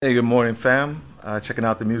Hey, good morning, fam. Checking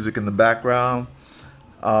out the music in the background.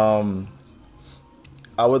 Um,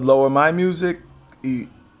 I would lower my music,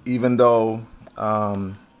 even though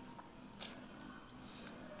I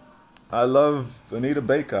love Anita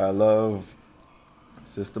Baker. I love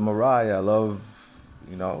Sister Mariah. I love,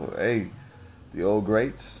 hey, the old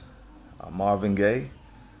greats, Marvin Gaye,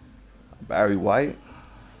 Barry White.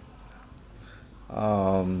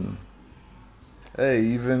 Um, hey,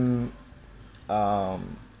 even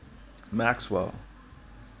um, Maxwell.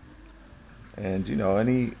 And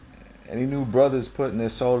any new brothers putting their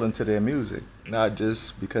soul into their music, not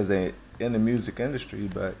just because they in the music industry,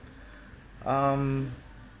 but um,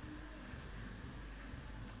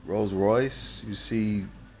 Rolls Royce. You see,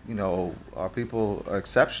 our people are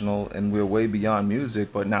exceptional, and we're way beyond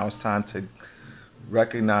music. But now it's time to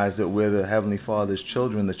recognize that we're the Heavenly Father's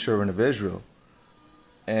children, the children of Israel,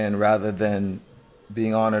 and rather than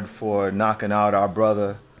being honored for knocking out our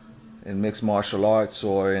brother in mixed martial arts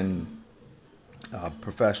or in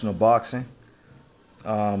professional boxing,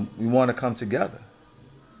 we want to come together.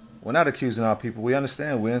 We're not accusing our people. We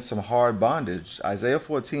understand we're in some hard bondage. Isaiah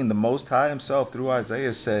 14, the Most High himself through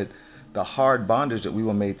Isaiah said the hard bondage that we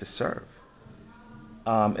were made to serve.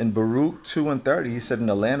 In Baruch 2 and 30, he said, in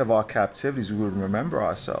the land of our captivities, we would remember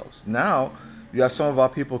ourselves. Now, you have some of our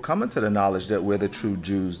people coming to the knowledge that we're the true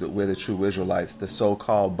Jews, that we're the true Israelites, the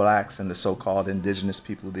so-called blacks and the so-called indigenous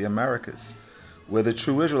people of the Americas. We're the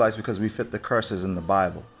true Israelites because we fit the curses in the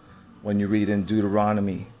Bible. When you read in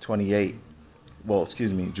Deuteronomy chapter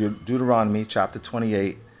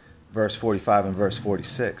 28, verse 45 and verse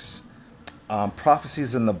 46.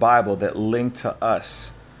 Prophecies in the Bible that link to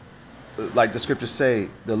us. Like the scriptures say,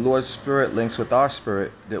 the Lord's Spirit links with our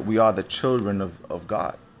spirit that we are the children of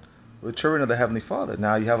God. We're the children of the Heavenly Father.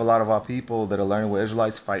 Now you have a lot of our people that are learning we're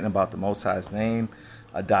Israelites fighting about the Most High's name,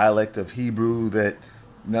 a dialect of Hebrew that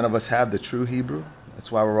none of us have the true Hebrew.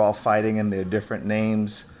 That's why we're all fighting in their different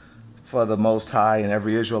names for the Most High in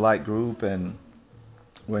every Israelite group, and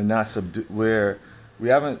we're not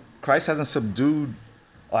Christ hasn't subdued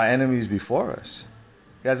our enemies before us.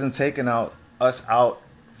 He hasn't taken us out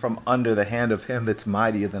from under the hand of him that's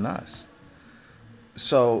mightier than us.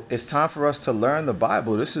 So it's time for us to learn the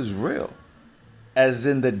Bible. This is real. As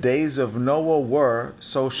in the days of Noah were,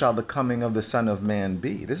 so shall the coming of the Son of Man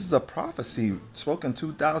be. This is a prophecy spoken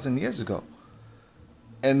 2,000 years ago.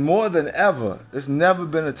 And more than ever, there's never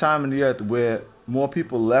been a time in the earth where more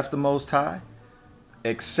people left the Most High,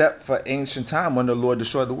 except for ancient time when the Lord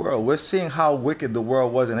destroyed the world. We're seeing how wicked the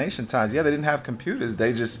world was in ancient times. Yeah, they didn't have computers.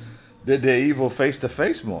 They just did their evil face to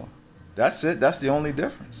face more. That's it. That's the only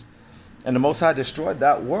difference. And the Most High destroyed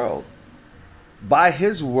that world by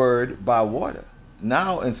his word, by water.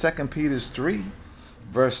 Now in 2 Peter 3,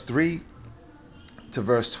 verse 3 to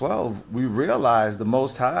verse 12, we realize the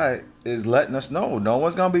Most High is letting us know no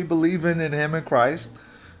one's going to be believing in him in Christ.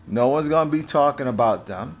 No one's going to be talking about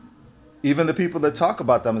them. Even the people that talk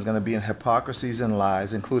about them is going to be in hypocrisies and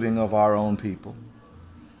lies, including of our own people.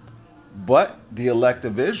 But the elect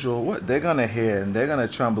of Israel, what they're going to hear, and they're going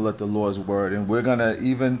to tremble at the Lord's word. And we're going to,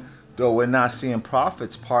 even though we're not seeing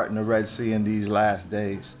prophets part in the Red Sea in these last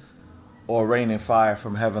days, or raining fire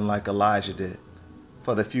from heaven like Elijah did,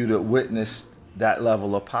 for the few that witnessed that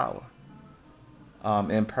level of power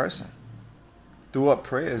in person. Threw up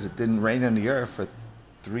prayers, it didn't rain in the earth for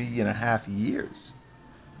 3.5 years.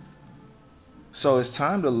 So it's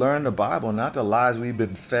time to learn the Bible, not the lies we've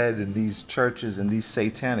been fed in these churches and these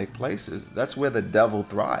satanic places. That's where the devil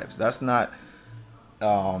thrives. That's not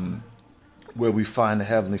where we find the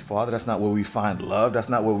Heavenly Father. That's not where we find love. That's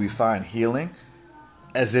not where we find healing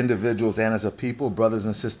as individuals and as a people, brothers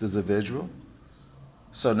and sisters of Israel.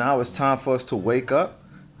 So now it's time for us to wake up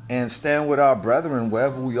and stand with our brethren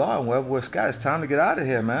wherever we are and wherever we're scattered. It's time to get out of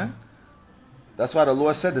here, man. That's why the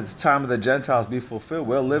Lord said that the time of the Gentiles be fulfilled.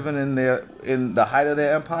 We're living in the height of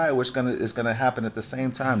their empire, which is gonna happen at the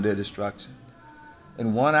same time, their destruction.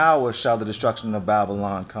 In 1 hour shall the destruction of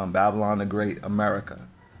Babylon come, Babylon the Great, America.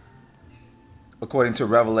 According to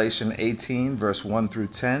Revelation 18, verse 1 through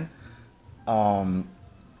 10,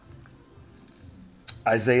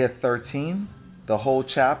 Isaiah 13, the whole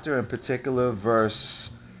chapter, in particular,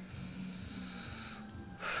 verse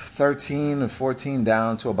 13 and 14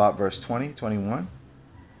 down to about verse 20, 21,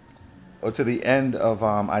 or to the end of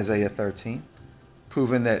Isaiah 13,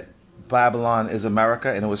 proving that Babylon is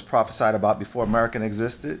America and it was prophesied about before America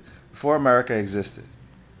existed.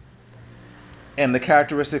 And the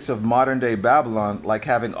characteristics of modern day Babylon, like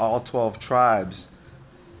having all 12 tribes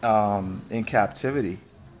in captivity,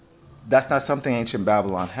 that's not something ancient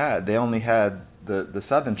Babylon had. They only had the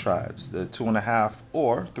southern tribes, the 2.5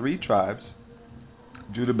 or 3 tribes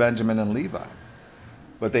Judah, Benjamin, and Levi.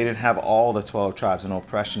 But they didn't have all the 12 tribes in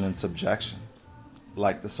oppression and subjection,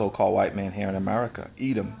 like the so-called white man here in America,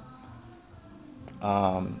 Edom,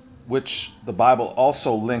 which the Bible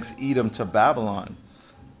also links Edom to Babylon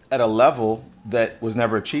at a level that was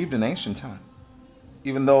never achieved in ancient time.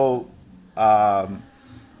 Even though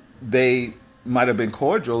they might have been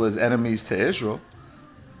cordial as enemies to Israel,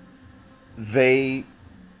 they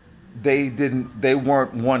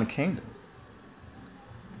weren't one kingdom.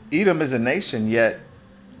 Edom is a nation, yet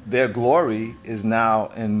their glory is now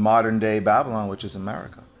in modern day Babylon, which is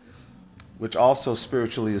America, which also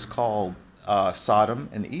spiritually is called Sodom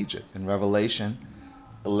and Egypt in Revelation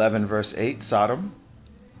 11 verse 8, Sodom,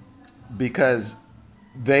 because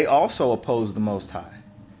they also oppose the Most High.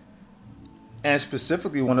 And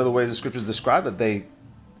specifically, one of the ways the scriptures describe it, they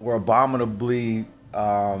were abominably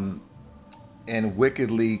and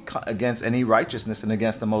wickedly against any righteousness and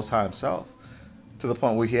against the Most High himself, to the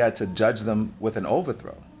point where he had to judge them with an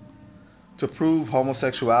overthrow. To prove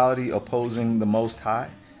homosexuality, opposing the Most High,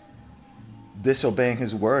 disobeying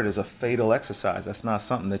his word is a fatal exercise. That's not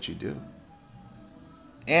something that you do.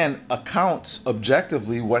 And accounts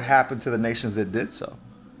objectively what happened to the nations that did so.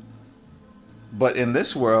 But in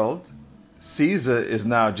this world, Caesar is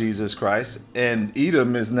now Jesus Christ, and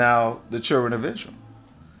Edom is now the children of Israel.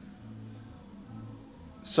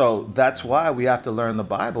 So that's why we have to learn the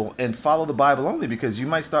Bible and follow the Bible only, because you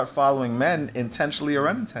might start following men intentionally or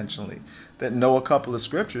unintentionally that know a couple of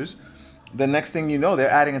scriptures. The next thing you know, they're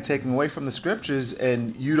adding and taking away from the scriptures,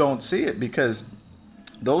 and you don't see it because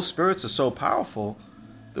those spirits are so powerful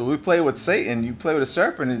that we play with Satan. You play with a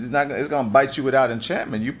serpent, it's going to bite you without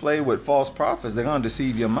enchantment. You play with false prophets, they're going to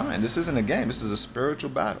deceive your mind. This isn't a game. This is a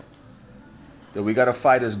spiritual battle that we got to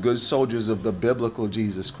fight as good soldiers of the biblical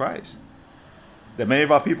Jesus Christ, that many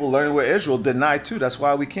of our people learning with Israel deny too. That's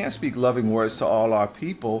why we can't speak loving words to all our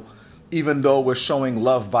people, even though we're showing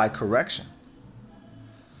love by correction.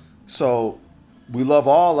 So we love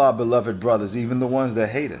all our beloved brothers, even the ones that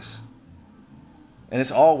hate us. And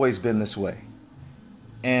it's always been this way.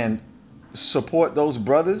 And support those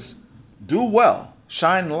brothers. Do well.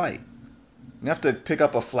 Shine light. You have to pick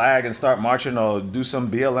up a flag and start marching or do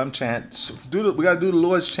some BLM chant. We got to do the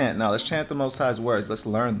Lord's chant now. Let's chant the Most High's words. Let's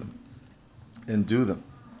learn them and do them.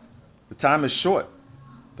 The time is short.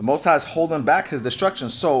 The Most High is holding back his destruction.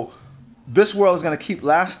 So this world is going to keep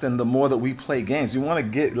lasting the more that we play games. You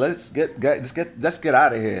want to let's get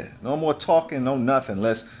out of here. No more talking, no nothing.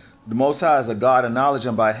 The Most High is a God of knowledge,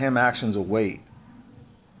 and by him actions are weighed.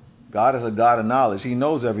 God is a God of knowledge. He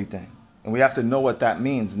knows everything. And we have to know what that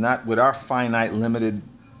means, not with our finite, limited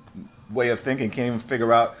way of thinking. Can't even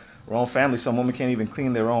figure out our own family. Some women can't even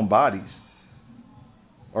clean their own bodies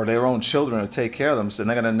or their own children or take care of them. So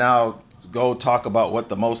they're going to now go talk about what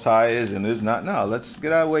the Most High is and is not. No, let's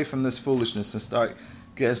get away from this foolishness and start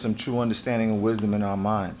getting some true understanding and wisdom in our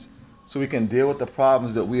minds so we can deal with the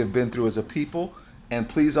problems that we have been through as a people and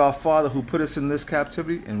please our Father who put us in this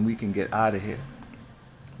captivity, and we can get out of here.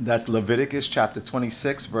 That's Leviticus chapter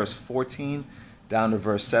 26, verse 14 down to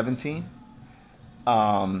verse 17.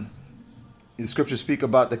 The scriptures speak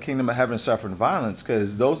about the kingdom of heaven suffering violence,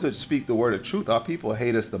 because those that speak the word of truth, our people,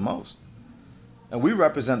 hate us the most. And we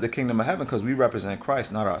represent the kingdom of heaven because we represent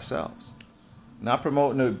Christ, not ourselves. Not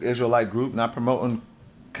promoting an Israelite group, not promoting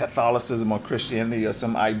Catholicism or Christianity or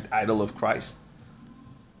some idol of Christ.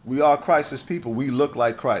 We are Christ's people. We look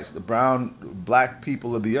like Christ, the black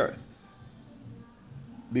people of the earth.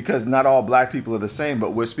 Because not all black people are the same,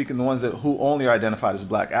 but we're speaking the ones who only are identified as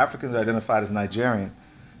black. Africans are identified as Nigerian,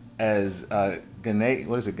 as Ghanaian.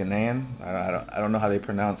 What is it, Ghanaian? I don't know how they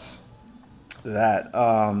pronounce that.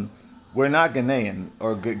 We're not Ghanaian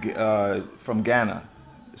or from Ghana.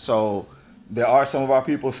 So there are some of our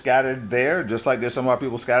people scattered there, just like there's some of our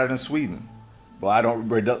people scattered in Sweden. Well, I don't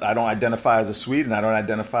identify as a Swede, I don't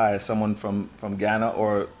identify as someone from Ghana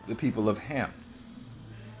or the people of Ham.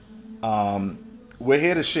 We're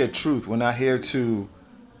here to share truth. We're not here to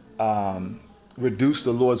reduce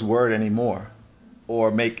the Lord's word anymore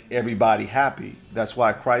or make everybody happy. That's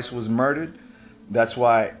why Christ was murdered. That's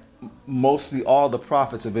why mostly all the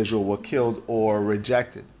prophets of Israel were killed or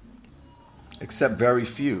rejected, except very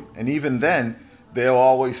few. And even then, they were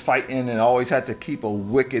always fighting and always had to keep a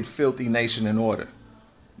wicked, filthy nation in order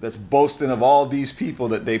that's boasting of all these people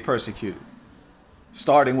that they persecuted.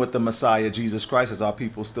 Starting with the Messiah, Jesus Christ, as our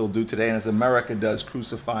people still do today, and as America does,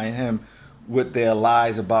 crucifying him with their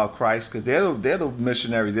lies about Christ, because they're the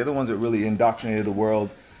missionaries. They're the ones that really indoctrinated the world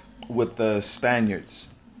with the Spaniards.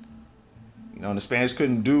 You know, and the Spaniards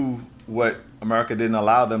couldn't do what America didn't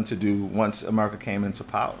allow them to do once America came into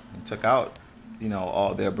power and took out,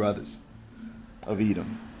 all their brothers. of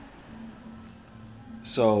Edom.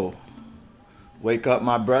 So, wake up,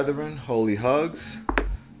 my brethren. Holy hugs.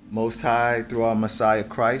 Most High, through our Messiah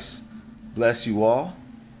Christ, bless you all.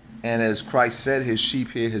 And as Christ said, his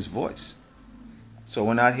sheep hear his voice. So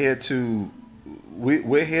we're not here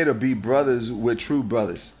we're here to be brothers with true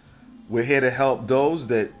brothers. We're here to help those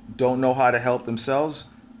that don't know how to help themselves,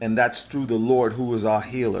 and that's through the Lord, who is our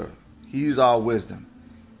healer. He's our wisdom.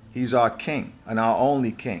 He's our King and our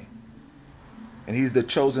only King. And he's the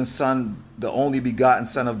chosen Son, the only begotten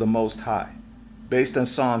Son of the Most High, based on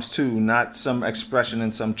Psalms 2, not some expression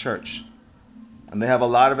in some church. And they have a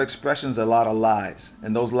lot of expressions, a lot of lies.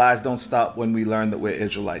 And those lies don't stop when we learn that we're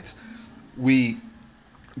Israelites. We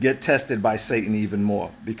get tested by Satan even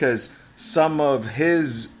more, because some of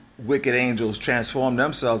his wicked angels transform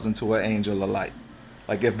themselves into an angel of light.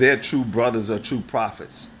 Like if they're true brothers or true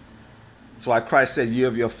prophets. That's why Christ said, "Ye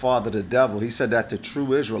of your father the devil." He said that to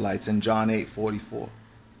true Israelites in John 8:44.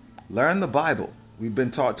 Learn the Bible. We've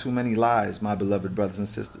been taught too many lies, my beloved brothers and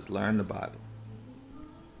sisters. Learn the Bible.